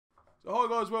So hi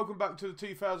guys, welcome back to the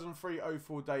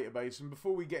 2003-04 database, and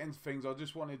before we get into things I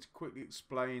just wanted to quickly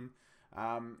explain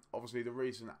obviously the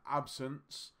recent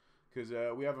absence, because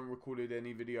we haven't recorded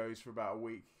any videos for about a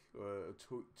week or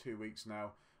 2 weeks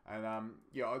now, and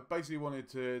yeah, I basically wanted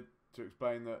to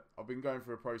explain that I've been going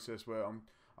through a process where I'm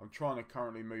trying to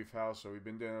currently move house, so we've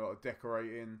been doing a lot of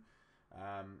decorating,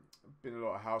 been a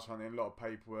lot of house hunting, a lot of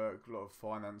paperwork, a lot of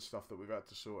finance stuff that we've had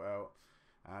to sort out,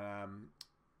 and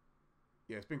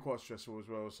yeah, it's been quite stressful as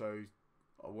well, so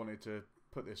I wanted to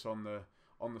put this on the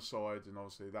side, and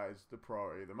obviously that is the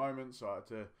priority at the moment, so I had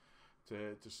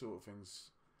to sort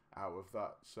things out with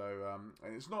that. So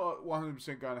and it's not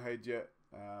 100% going ahead yet,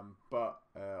 but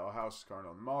our house is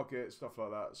currently on the market, stuff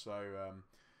like that. So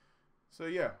so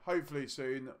yeah, hopefully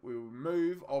soon we will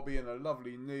move. I'll be in a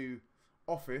lovely new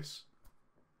office.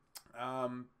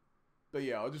 But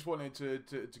yeah, I just wanted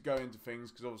to go into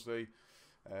things because obviously,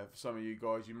 for some of you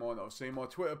guys, you might not have seen my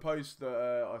Twitter post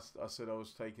that I said I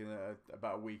was taking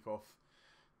about a week off,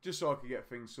 just so I could get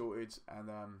things sorted. And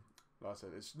like I said,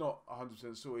 it's not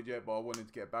 100% sorted yet, but I wanted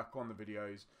to get back on the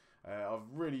videos. I've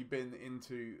really been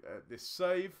into this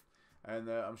save, and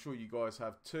I'm sure you guys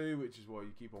have too, which is why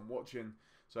you keep on watching.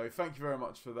 So thank you very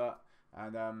much for that.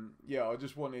 And yeah, I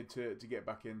just wanted to get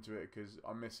back into it because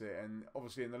I miss it. And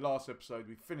obviously in the last episode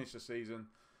we finished the season.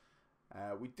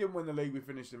 We didn't win the league, we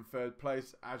finished in 3rd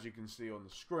place, as you can see on the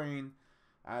screen.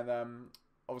 And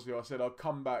obviously I said I'd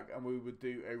come back and we would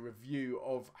do a review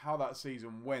of how that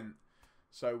season went,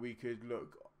 so we could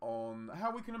look on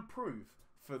how we can improve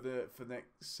for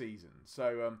next season.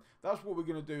 So that's what we're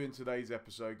going to do in today's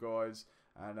episode, guys.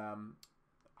 And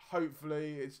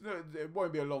hopefully it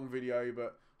won't be a long video,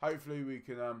 but hopefully we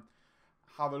can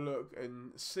have a look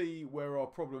and see where our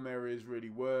problem areas really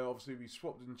were. Obviously we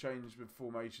swapped and changed with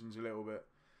formations a little bit,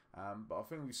 but I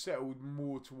think we settled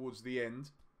more towards the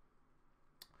end.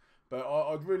 But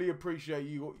I'd really appreciate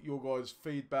your guys'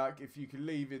 feedback. If you can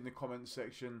leave in the comments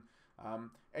section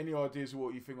any ideas of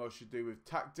what you think I should do with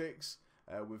tactics,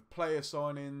 with player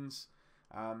signings,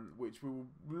 which we'll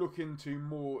look into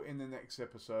more in the next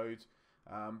episode.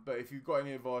 But if you've got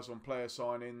any advice on player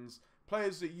signings,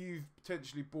 players that you've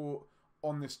potentially bought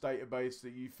on this database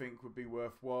that you think would be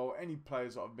worthwhile, any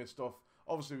players that I've missed off.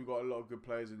 Obviously we've got a lot of good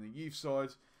players in the youth side,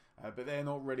 but they're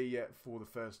not ready yet for the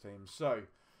first team. So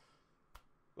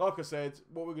like I said,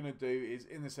 what we're going to do is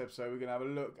in this episode we're going to have a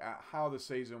look at how the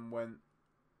season went,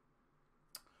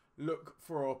 look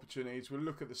for opportunities, we'll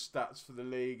look at the stats for the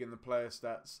league and the player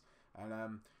stats,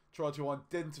 and try to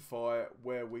identify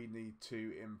where we need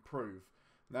to improve.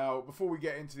 Now, before we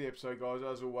get into the episode, guys,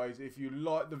 as always, if you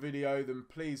like the video, then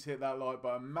please hit that like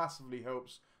button. Massively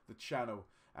helps the channel.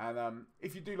 And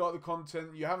if you do like the content,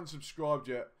 you haven't subscribed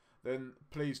yet, then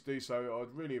please do so.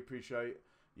 I'd really appreciate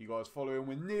you guys following.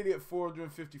 We're nearly at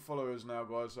 450 followers now,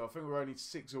 guys, so I think we're only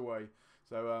 6 away.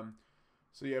 So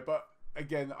so yeah, but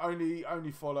again, only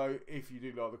follow if you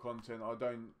do like the content. I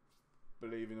don't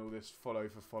believe in all this follow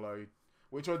for follow,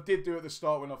 which I did do at the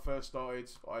start when I first started,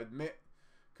 I admit,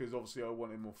 because obviously I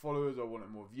wanted more followers, I wanted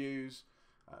more views.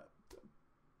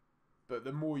 But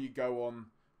the more you go on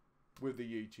with the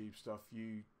YouTube stuff,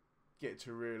 you get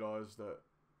to realise that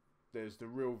there's the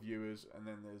real viewers and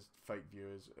then there's fake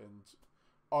viewers. And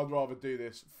I'd rather do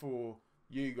this for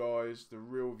you guys, the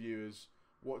real viewers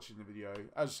watching the video.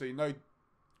 As you see, no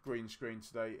green screen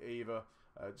today either.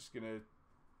 Just going to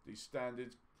do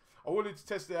standard. I wanted to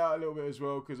test it out a little bit as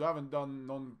well because I haven't done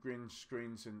non-green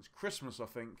screen since Christmas, I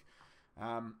think.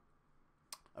 And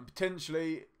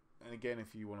potentially, and again,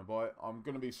 if you want to buy it, I'm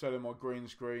going to be selling my green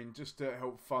screen just to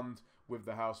help fund with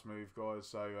the house move, guys.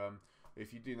 So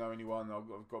if you do know anyone,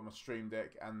 I've got my Stream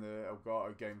Deck and the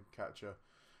Elgato Game Catcher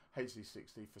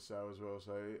HD60 for sale as well.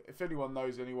 So if anyone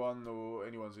knows anyone or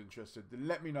anyone's interested, then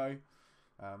let me know.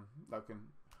 That can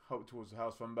help towards the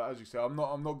house fund. But as you say, I'm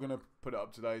not going to put it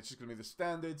up today. It's just going to be the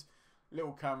standard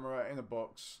little camera in a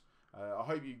box. I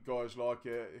hope you guys like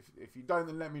it. If you don't,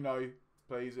 then let me know,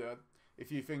 please.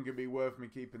 If you think it'd be worth me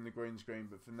keeping the green screen,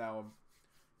 but for now I'm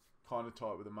kind of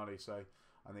tight with the money, so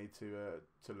I need to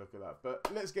look at that. But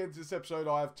let's get into this episode.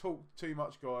 I have talked too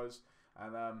much, guys,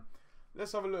 and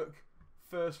let's have a look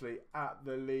firstly at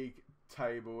the league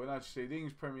table. And as you see, the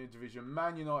English Premier Division,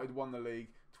 Man United won the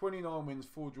league, 29 wins,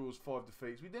 4 draws, 5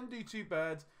 defeats. We didn't do too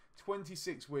bad.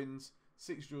 26 wins,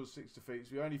 6 draws, 6 defeats.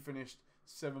 We only finished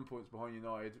 7 points behind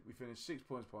United. We finished 6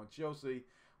 points behind Chelsea,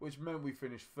 which meant we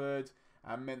finished 3rd,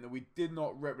 and meant that we did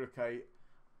not replicate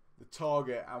the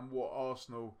target and what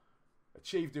Arsenal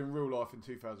achieved in real life in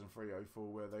 2003-04,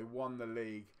 where they won the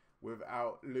league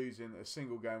without losing a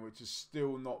single game, which has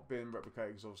still not been replicated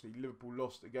because obviously Liverpool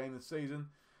lost a game this season.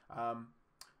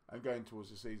 and going towards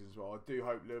the season as well. I do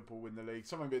hope Liverpool win the league.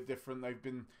 Something a bit different. They've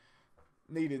been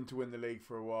needing to win the league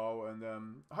for a while, and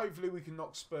hopefully we can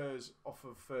knock Spurs off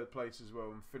of third place as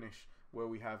well and finish where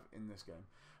we have in this game.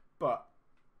 But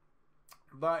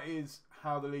that is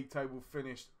how the league table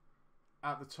finished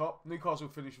at the top. Newcastle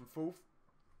finished in 4th.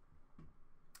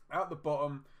 At the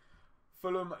bottom,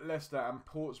 Fulham, Leicester and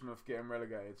Portsmouth getting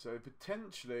relegated. So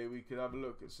potentially we could have a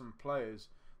look at some players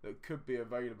that could be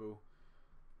available.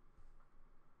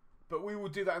 But we will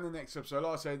do that in the next episode.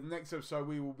 Like I said, the next episode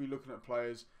we will be looking at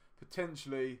players.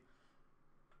 Potentially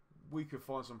we could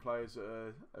find some players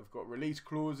that have got release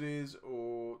clauses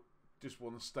or just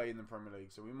want to stay in the Premier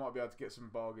League. So we might be able to get some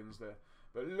bargains there.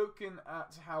 But looking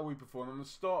at how we perform, I'm going to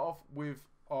start off with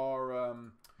our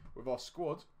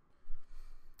squad.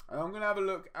 And I'm going to have a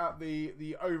look at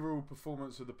the overall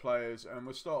performance of the players. And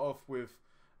we'll start off with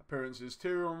appearances.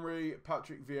 Thierry Henry,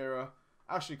 Patrick Vieira,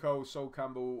 Ashley Cole, Sol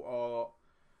Campbell are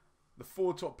the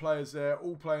 4 top players there,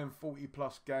 all playing 40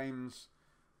 plus games.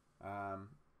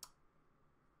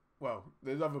 Well,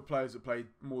 there's other players that played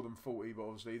more than 40, but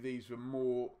obviously these were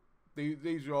more.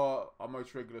 These are our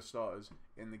most regular starters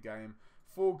in the game.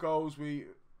 4 goals. We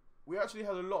actually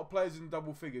had a lot of players in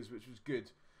double figures, which was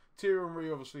good. Thierry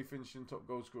Henry obviously finishing top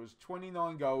goal scorers.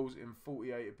 29 goals in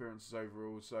 48 appearances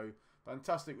overall. So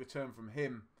fantastic return from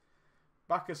him.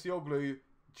 Bakayoko,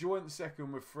 joint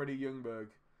second with Freddie Ljungberg.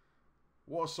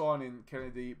 What a signing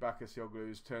Kennedy Bakayoko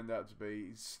has turned out to be.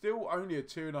 He's still only a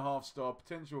 2.5 star,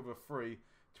 potential of a 3.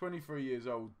 23 years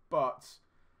old, but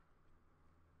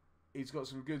he's got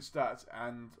some good stats,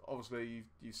 and obviously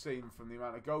you've seen from the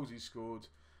amount of goals he's scored,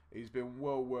 he's been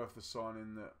well worth the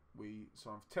signing that we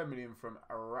signed for 10 million from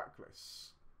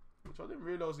Heracles, which I didn't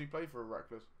realise he played for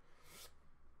Heracles.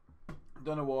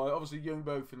 Don't know why. Obviously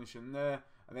Ljungberg finishing there,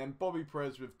 and then Bobby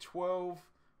Perez with 12,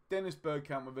 Dennis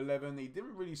Bergkamp with 11. He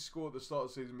didn't really score at the start of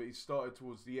the season, but he started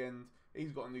towards the end.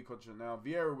 He's got a new contract now.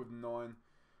 Vieira with 9.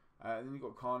 And then you've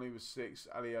got Carney with 6,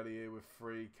 Ali Alier with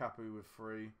 3, Capu with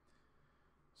 3.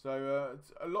 So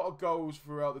a lot of goals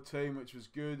throughout the team, which was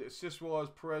good. Assist-wise,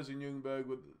 Perez and Ljungberg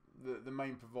were the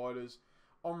main providers.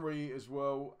 Omri as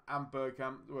well, and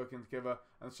Bergkamp working together.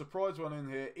 And a surprise one in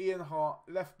here, Ian Hart,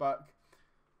 left-back.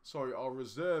 Sorry, our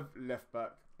reserve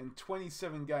left-back. In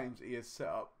 27 games, he has set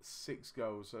up 6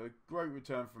 goals. So a great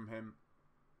return from him.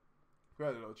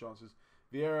 Created a lot of chances.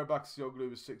 Vieira, Bakayoko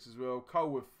with 6 as well. Cole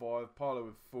with 5. Parlour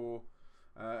with 4.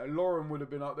 Lauren would have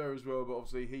been up there as well, but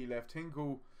obviously he left.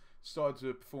 Hinkle started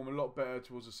to perform a lot better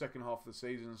towards the second half of the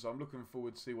season, so I'm looking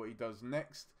forward to see what he does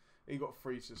next. He got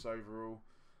 3 assists overall.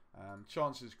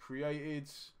 Chances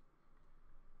created.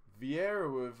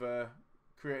 Vieira with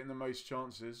creating the most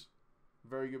chances.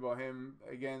 Very good by him.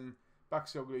 Again,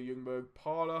 Bakayoko, Ljungberg.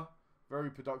 Parlour, very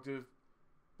productive.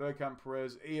 Bergkamp,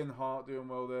 Perez, Ian Hart doing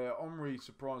well there. Omri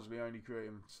surprisingly only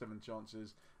creating 7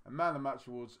 chances. And man of the match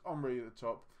awards, Omri at the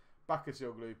top.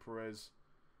 Bakayoko, Perez,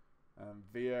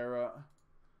 Vieira.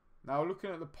 Now looking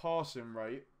at the passing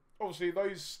rate, obviously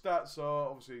those stats are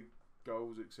obviously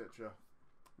goals, etc.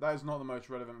 That is not the most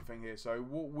relevant thing here. So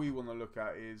what we want to look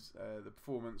at is the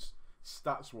performance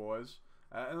stats wise.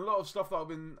 And a lot of stuff that I've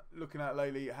been looking at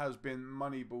lately has been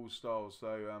Moneyball style.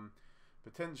 So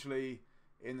potentially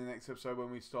in the next episode when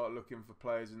we start looking for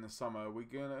players in the summer, we're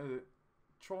going to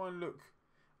try and look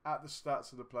at the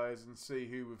stats of the players and see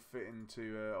who would fit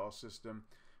into our system.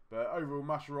 But overall,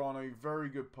 Mascherano, very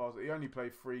good passer. He only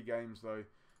played 3 games though.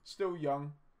 Still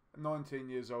young, 19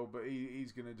 years old, but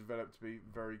he's going to develop to be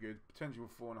very good. Potential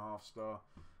 4.5 star.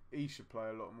 He should play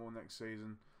a lot more next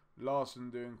season.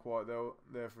 Larson doing quite well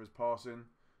there for his passing.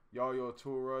 Yaya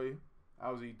Toure,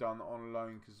 how's he done on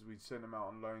loan? Because we sent him out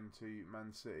on loan to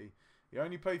Man City. He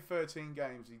only played 13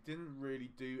 games. He didn't really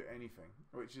do anything,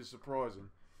 which is surprising.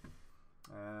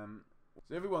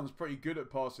 So everyone's pretty good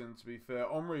at passing, to be fair.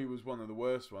 Omri was one of the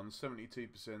worst ones, 72%.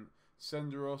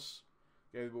 Senderos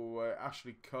gave the ball away.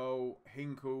 Ashley Cole,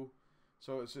 Hinkle.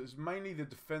 So it's mainly the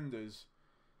defenders.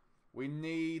 We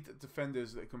need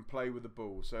defenders that can play with the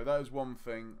ball. So that is one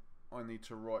thing I need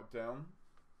to write down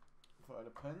if I had a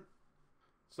pen.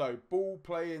 So ball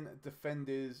playing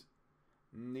defenders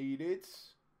needed.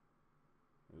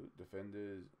 Ooh,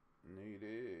 defenders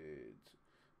needed.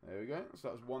 There we go. So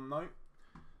that's one note.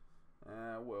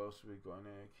 What else have we got in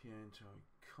here? Kiento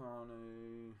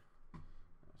Kanu.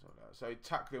 So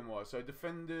tackling wise. So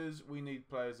defenders, we need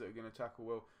players that are going to tackle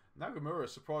well. Nagamura,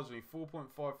 surprisingly,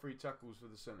 4.53 tackles for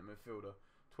the centre midfielder.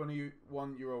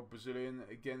 21-year-old Brazilian.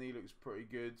 Again, he looks pretty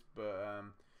good, but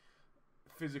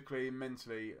physically,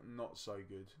 mentally, not so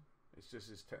good. It's just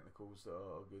his technicals that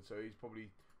are good. So he's probably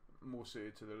more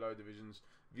suited to the lower divisions.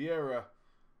 Vieira,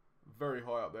 very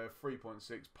high up there,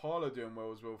 3.6. Parler doing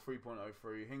well as well,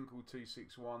 3.03. Hinkle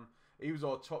 261. He was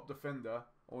our top defender,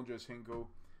 Andres Hinkle.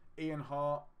 Ian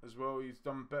Hart as well. He's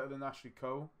done better than Ashley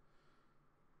Cole.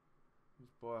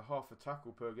 He's by half a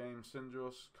tackle per game.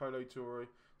 Sendros, Kolo Torre.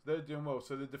 So they're doing well.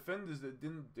 So the defenders that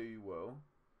didn't do well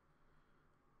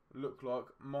look like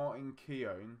Martin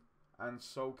Keown and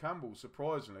Sol Campbell.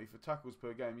 Surprisingly, for tackles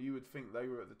per game, you would think they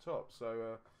were at the top.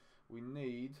 So we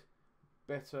need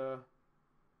better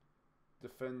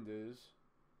defenders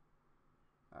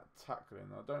at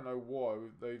tackling. I don't know why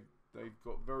they've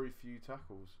got very few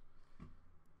tackles.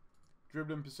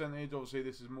 Dribbling percentage, obviously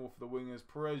this is more for the wingers.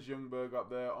 Perez, Ljungberg up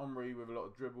there. Omri with a lot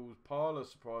of dribbles. Parler,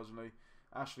 surprisingly.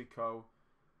 Ashley Cole.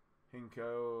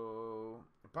 Hinko.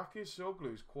 Bakis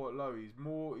Soglu is quite low.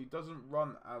 He doesn't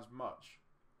run as much,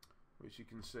 which you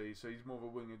can see. So he's more of a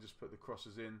winger, just put the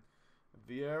crosses in.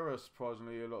 Vieira,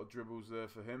 surprisingly, a lot of dribbles there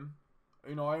for him.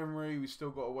 Unai Emery, we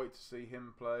still got to wait to see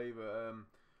him play, but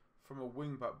from a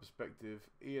wing-back perspective,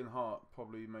 Ian Hart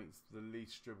probably makes the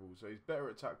least dribbles. So he's better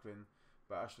at tackling,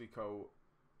 but Ashley Cole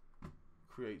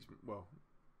creates, well,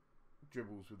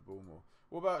 dribbles with the ball more.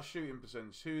 What about shooting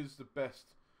percentage? Who is the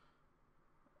best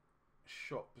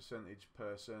shot percentage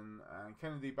person? And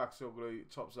Kennedy Bakasoglu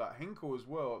tops that. Hinkle as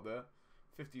well up there,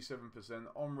 57%.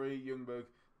 Omri, Ljungberg,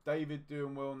 David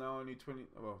doing well now, only 20.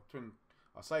 Well,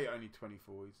 I say only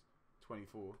 24. He's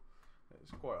 24.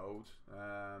 It's quite old.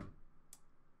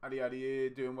 Ali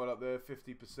Adier doing well up there,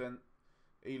 50%.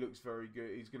 He looks very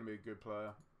good. He's going to be a good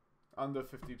player. Under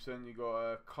 50%, you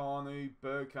got Carnu,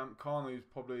 Bergkamp. Carnu's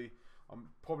probably, I'm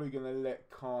probably going to let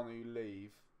Carnu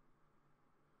leave.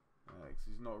 Because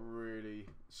he's not really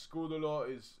scored a lot.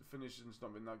 His finishing's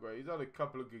not been that great. He's had a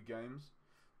couple of good games.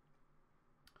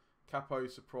 Capo,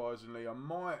 surprisingly, I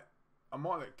might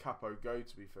let Capo go,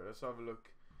 to be fair. Let's have a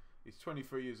look. He's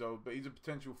 23 years old, but he's a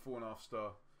potential 4.5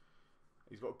 star.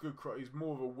 He's got good. He's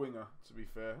more of a winger, to be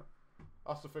fair.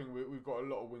 That's the thing. We've got a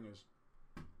lot of wingers.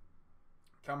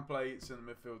 Can play centre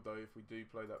midfield though if we do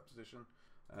play that position.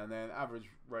 And then average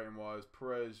rating wise,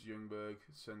 Perez, Ljungberg,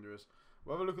 Sendros.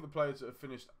 We'll have a look at the players that have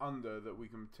finished under that we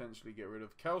can potentially get rid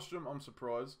of. Kallstrom, I'm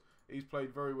surprised. He's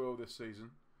played very well this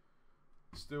season.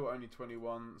 Still only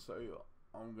 21, so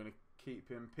I'm going to keep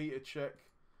him. Peter Cech,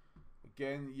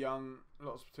 again, young,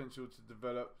 lots of potential to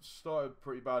develop. Started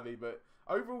pretty badly, but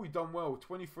overall we've done well.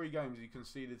 23 games, he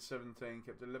conceded 17,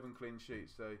 kept 11 clean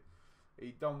sheets. So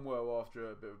he done well after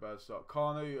a bit of a bad start.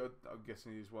 Carnu, I'm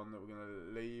guessing he's one that we're going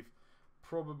to leave.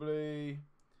 Probably,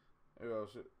 who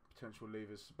else? Potential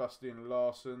leavers. Sebastian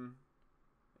Larson,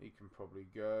 he can probably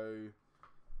go.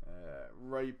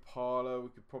 Ray Parler, we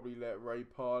could probably let Ray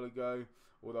Parler go.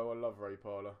 Although I love Ray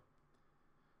Parler,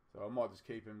 so I might just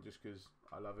keep him just because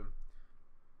I love him.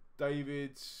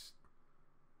 David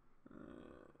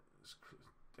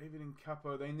and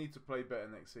Capo, they need to play better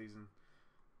next season.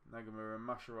 Nagamura,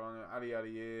 Mascherano, Ali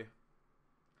Adier.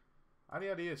 Ali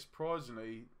Adier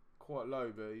surprisingly quite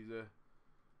low, but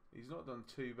he's not done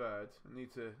too bad. I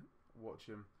need to watch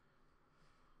him.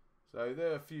 So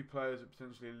there are a few players that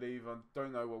potentially leave. I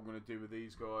don't know what I'm going to do with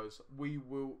these guys. We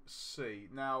will see.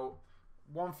 Now,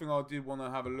 one thing I did want to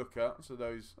have a look at. So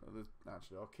those,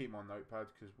 actually, I'll keep my notepad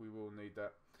because we will need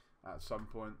that at some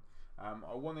point.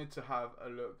 I wanted to have a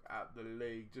look at the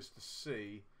league just to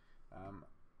see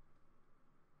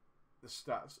the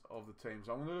stats of the teams.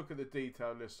 I'm going to look at the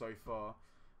detailed list so far.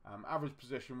 Average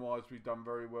possession wise, we've done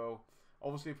very well.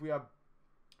 Obviously,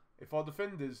 if our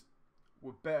defenders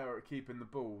were better at keeping the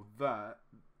ball,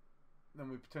 then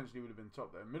we potentially would have been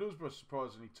top there. Middlesbrough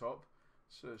surprisingly top.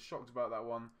 So shocked about that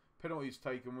one. Penalties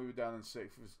taken, we were down in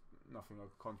 6th. There's nothing I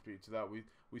could contribute to that.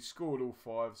 We scored all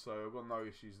 5, so I've got no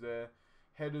issues there.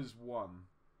 Headers 1.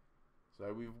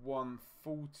 So we've won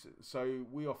 40. So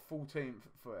we are 14th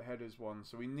for headers 1.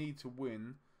 So we need to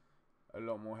win a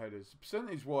lot more headers.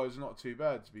 Percentage wise, not too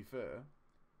bad to be fair.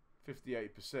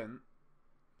 58%.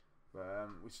 But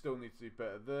we still need to do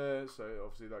better there. So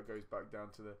obviously that goes back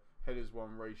down to the headers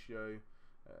 1 ratio,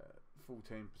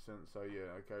 14%. So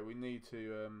yeah, okay. We need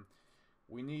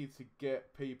to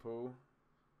get people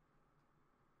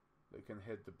that can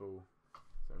head the ball.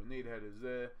 So we need headers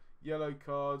there. Yellow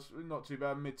cards, not too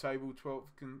bad. Mid-table, 12th.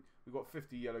 We've got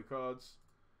 50 yellow cards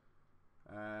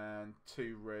and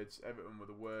 2 reds. Everton were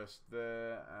the worst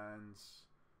there, and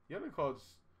yellow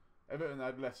cards. Everton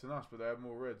had less than us, but they had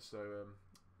more reds. So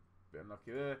bit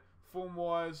unlucky there.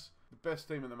 Form-wise, the best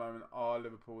team at the moment are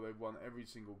Liverpool. They've won every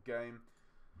single game.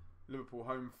 Liverpool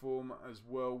home form as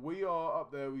well. We are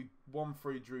up there. We won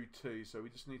 3, drew 2. So we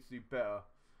just need to do better.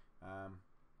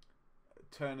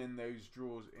 Turning those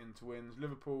draws into wins.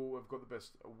 Liverpool have got the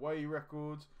best away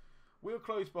records. We are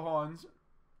close behind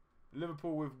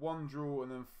Liverpool with 1 draw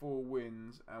and then 4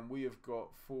 wins, and we have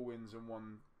got 4 wins and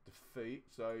 1 defeat,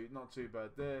 so not too bad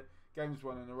there. Games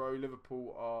won in a row.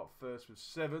 Liverpool are first with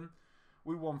 7.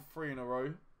 We won 3 in a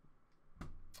row.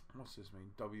 What's this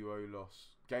mean? WO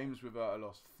loss. Games without a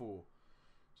loss, 4.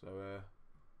 So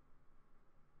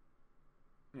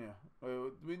yeah,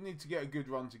 we need to get a good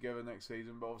run together next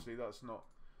season, but obviously that's not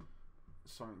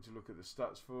something to look at the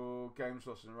stats for. Games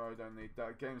lost in a row, don't need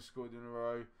that. Games scored in a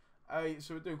row, 8.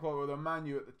 So we're doing quite well. The Man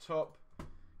U at the top.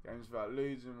 Games without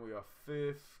losing, we are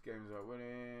 5th. Games without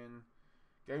winning.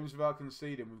 Games without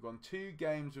conceding. We've gone 2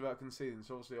 games without conceding.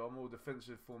 So obviously our more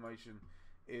defensive formation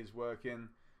is working.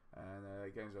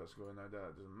 And games without scoring, no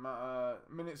doubt, doesn't matter.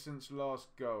 Minutes since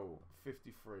last goal,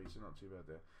 53. So not too bad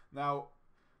there. Now,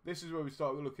 this is where we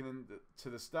start looking into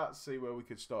the stats, see where we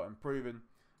could start improving.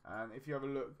 And if you have a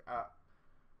look at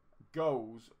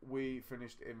goals, we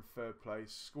finished in 3rd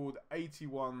place, scored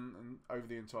 81 over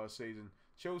the entire season.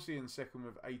 Chelsea in 2nd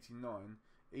with 89,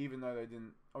 even though they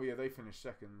didn't. Oh yeah, they finished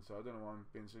 2nd, so I don't know why I'm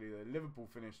being silly there. Liverpool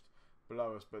finished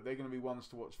below us, but they're going to be ones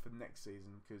to watch for next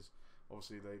season because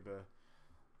obviously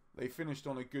they finished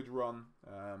on a good run,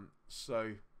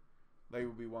 so they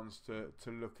will be ones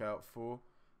to look out for.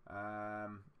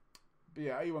 But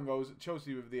yeah, 81 goals.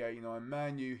 Chelsea with the 89.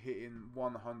 Man U hitting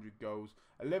 100 goals.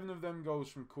 11 of them goals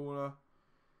from corner.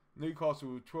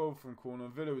 Newcastle with 12 from corner.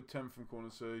 Villa with 10 from corner.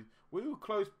 So we were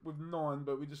close with 9,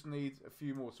 but we just need a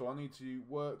few more. So I need to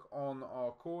work on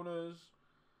our corners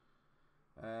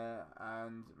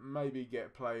and maybe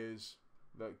get players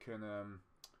that can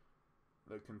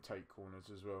take corners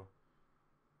as well.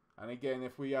 And again,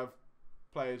 if we have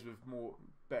players with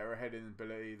better heading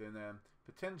ability, then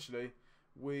potentially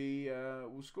we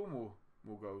will score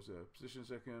more goals there. Position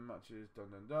second, matches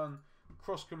done.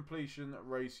 Cross completion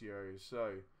ratio.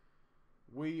 So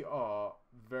we are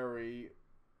very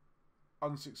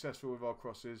unsuccessful with our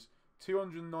crosses.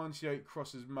 298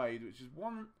 crosses made, which is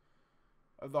one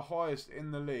of the highest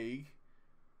in the league.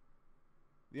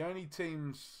 The only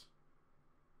teams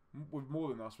with more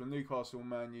than us were Newcastle,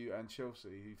 Man U and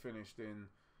Chelsea, who finished in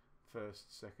 1st,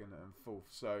 2nd and 4th.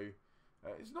 So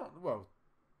it's not, well,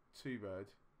 too bad.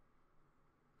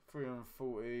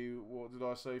 340, what did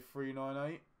I say,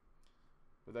 398?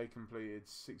 But they completed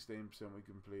 16%, we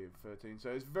completed 13. So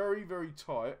it's very, very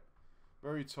tight.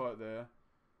 Very tight there.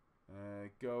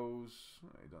 Goals,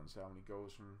 it doesn't say how many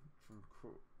goals from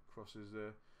crosses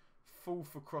there. Full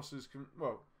for crosses,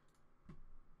 well,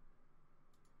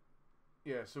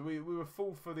 yeah, so we were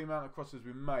full for the amount of crosses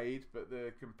we made, but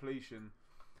the completion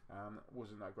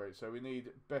wasn't that great. So we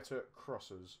need better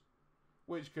crossers,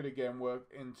 which could again work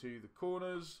into the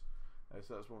corners.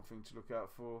 So that's one thing to look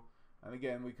out for. And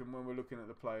again, we can, when we're looking at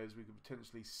the players, we could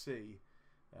potentially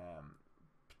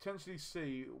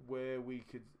see where we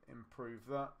could improve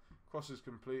that. Crosses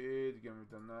completed. Again, we've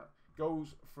done that.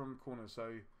 Goals from corners.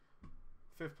 So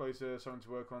 5th place there, something to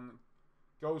work on.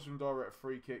 Goals from direct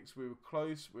free kicks. We were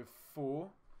close with 4,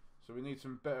 so we need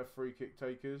some better free kick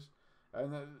takers.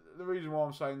 And the reason why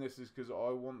I'm saying this is because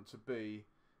I want to be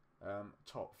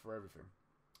top for everything.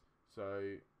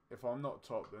 So if I'm not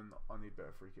top, then I need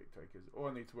better free kick takers, or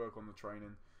I need to work on the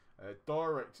training.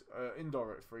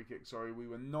 Indirect free kicks. Sorry, we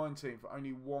were 19th,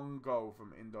 only 1 goal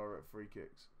from indirect free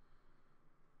kicks,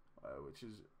 which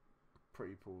is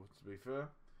pretty poor to be fair.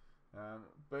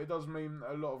 But it does mean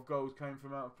a lot of goals came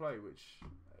from out of play,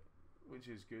 which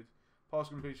is good. Pass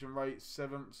completion rate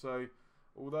 7th. So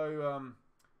although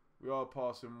we are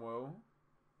passing well,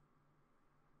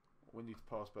 we need to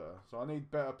pass better. So I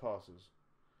need better passes.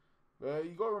 But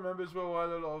you got to remember as well, I had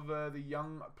a lot of the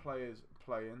young players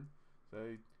playing.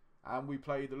 So and we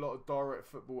played a lot of direct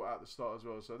football at the start as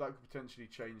well. So that could potentially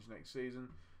change next season.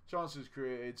 Chances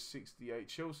created 68.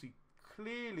 Chelsea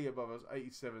clearly above us,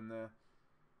 87 there.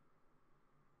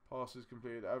 Passes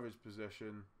completed, average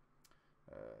possession.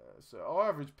 So our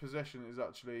average possession is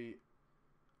actually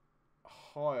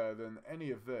higher than any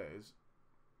of theirs.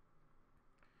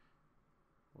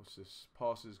 What's this?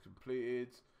 Passes completed.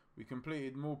 We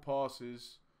completed more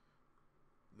passes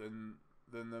than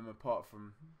them apart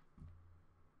from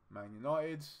Man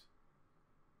United.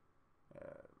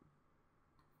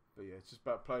 But yeah, it's just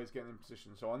about players getting in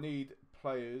position. So I need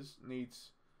players,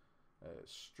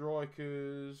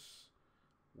 strikers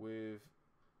with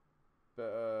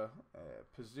better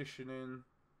positioning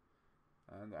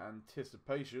and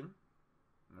anticipation.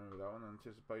 Remember that one,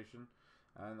 anticipation.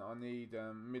 And I need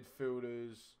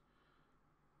midfielders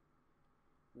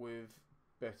with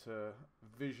better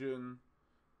vision,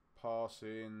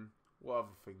 passing. What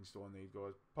other things do I need,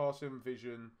 guys? Passing,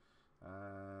 vision,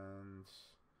 and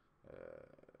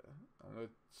I'm going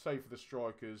to say for the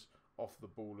strikers, off the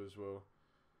ball as well,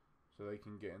 so they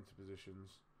can get into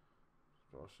positions.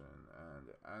 And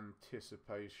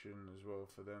anticipation as well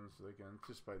for them, so they can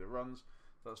anticipate the runs.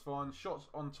 So that's fine. Shots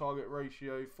on target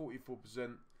ratio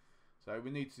 44%. So we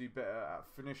need to do better at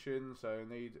finishing. So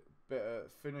we need better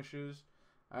finishers.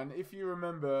 And if you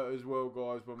remember as well,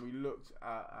 guys, when we looked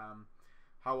at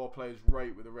how our players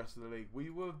rate with the rest of the league, we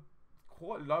were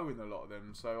quite low in a lot of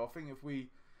them. So I think if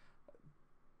we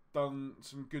done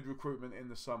some good recruitment in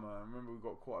the summer, and remember we've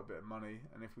got quite a bit of money,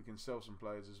 and if we can sell some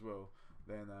players as well,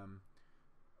 then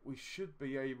we should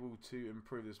be able to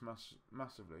improve this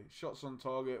massively. Shots on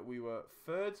target, we were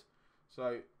 3rd,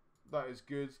 so that is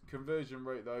good. Conversion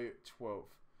rate though,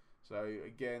 12th. So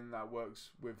again, that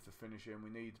works with the finishing. We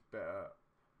need better.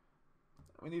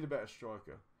 We need a better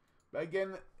striker. But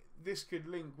again, this could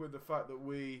link with the fact that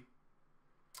we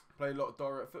play a lot of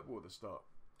direct football at the start.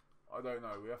 I don't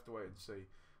know. We have to wait and see.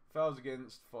 Fouls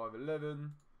against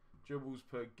 5-11. Dribbles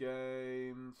per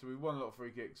game. So we won a lot of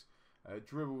free kicks.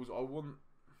 Dribbles.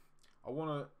 I'm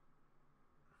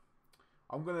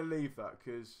gonna leave that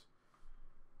because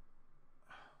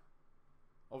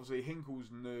obviously Hinkle's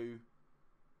new,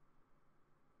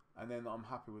 and then I'm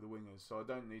happy with the wingers, so I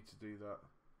don't need to do that.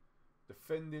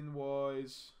 Defending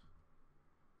wise,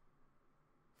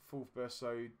 4th best.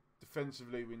 So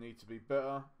defensively we need to be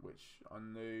better, which I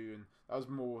knew, and that was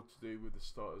more to do with the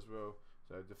start as well.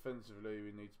 So defensively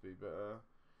we need to be better.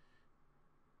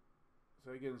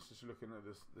 So again, it's just looking at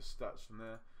the stats from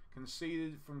there.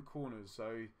 Conceded from corners,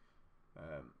 so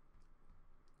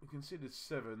we conceded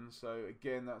 7. So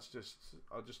again, that's just,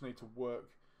 I just need to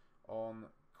work on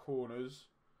corners,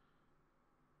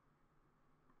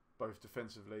 both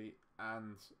defensively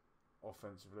and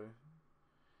offensively.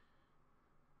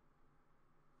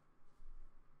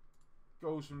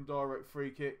 Goals from direct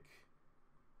free kick.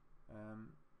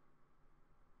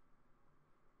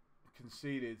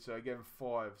 Conceded, so again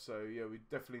 5. So yeah, we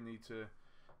definitely need to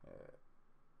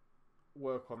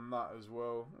work on that as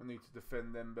well. We need to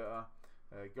defend them better.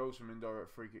 Goals from indirect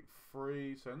free kick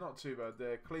 3, so not too bad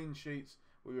there. Clean sheets,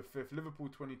 we were 5th. Liverpool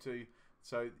 22.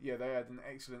 So yeah, they had an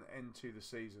excellent end to the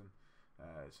season.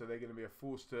 So they're going to be a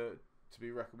force to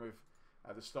be reckoned with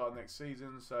at the start of next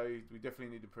season. So we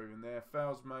definitely need to improve in there.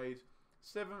 Fouls made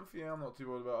 7th. Yeah, I'm not too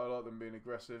worried about it. I like them being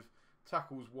aggressive.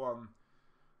 Tackles 1.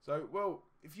 So well,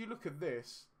 if you look at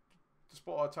this,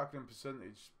 despite our tackling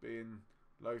percentage being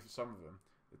low for some of them,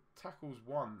 the tackles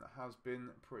 1 has been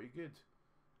pretty good.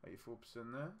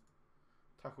 84% there.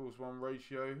 Tackles 1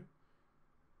 ratio.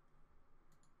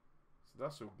 So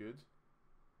that's all good.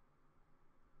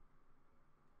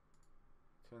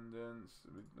 Attendance.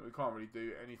 We can't really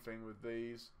do anything with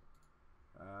these.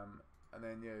 And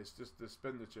then yeah, it's just the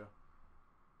expenditure.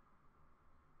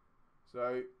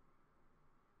 So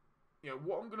yeah,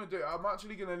 what I'm going to do, I'm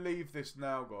actually going to leave this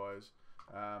now, guys.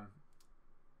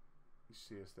 You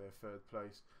see us there, 3rd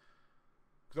place.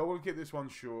 Because I want to keep this one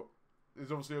short.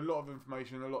 There's obviously a lot of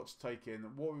information, a lot to take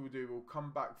in. What we will do, we'll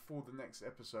come back for the next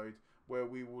episode where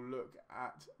we will look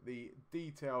at the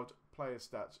detailed player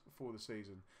stats for the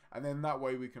season. And then that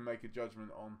way we can make a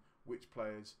judgment on which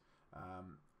players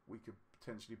we could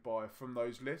potentially buy from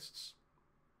those lists.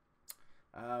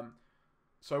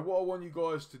 So what I want you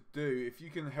guys to do, if you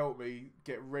can help me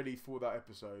get ready for that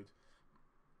episode,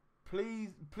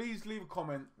 please leave a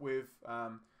comment with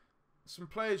some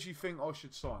players you think I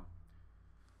should sign.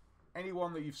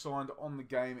 Anyone that you've signed on the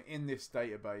game in this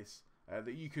database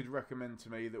that you could recommend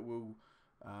to me that will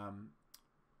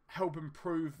help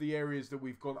improve the areas that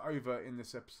we've gone over in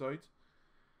this episode.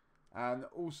 And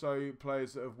also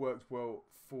players that have worked well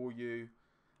for you.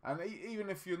 And even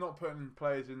if you're not putting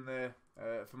players in there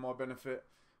for my benefit,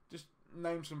 just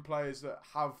name some players that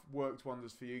have worked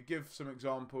wonders for you. Give some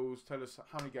examples. Tell us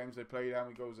how many games they played, how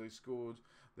many goals they scored,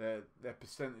 their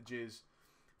percentages,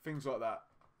 things like that.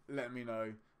 Let me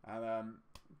know. And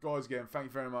guys, again, thank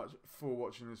you very much for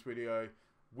watching this video.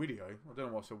 I don't know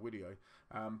why I said video.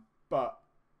 But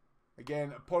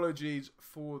again, apologies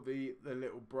for the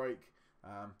little break.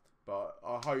 But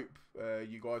I hope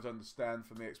you guys understand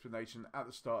from the explanation at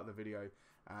the start of the video.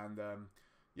 And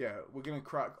yeah, we're going to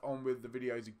crack on with the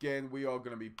videos again. We are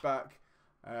going to be back.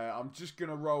 I'm just going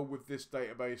to roll with this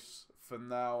database for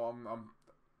now.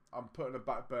 I'm putting a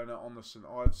back burner on the St.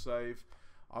 Ives save.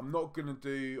 I'm not going to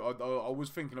do... I was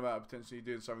thinking about potentially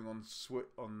doing something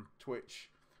on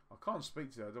Twitch. I can't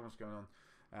speak today. I don't know what's going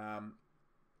on.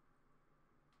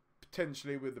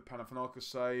 Potentially with the Panathinaikos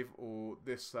save or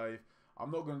this save.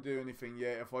 I'm not going to do anything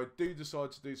yet. If I do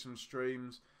decide to do some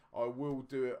streams, I will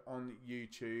do it on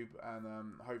YouTube.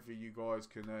 And hopefully you guys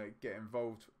can get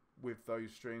involved with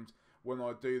those streams. when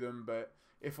I do them, but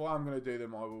if I am going to do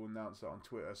them, I will announce it on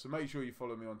Twitter. So make sure you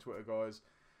follow me on Twitter, guys.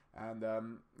 And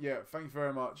yeah, thank you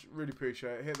very much. Really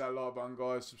appreciate it. Hit that like button,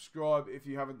 guys. Subscribe if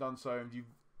you haven't done so, and you've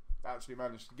actually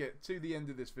managed to get to the end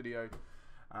of this video.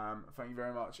 Thank you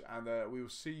very much, and we will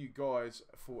see you guys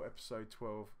for episode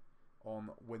 12 on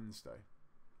Wednesday.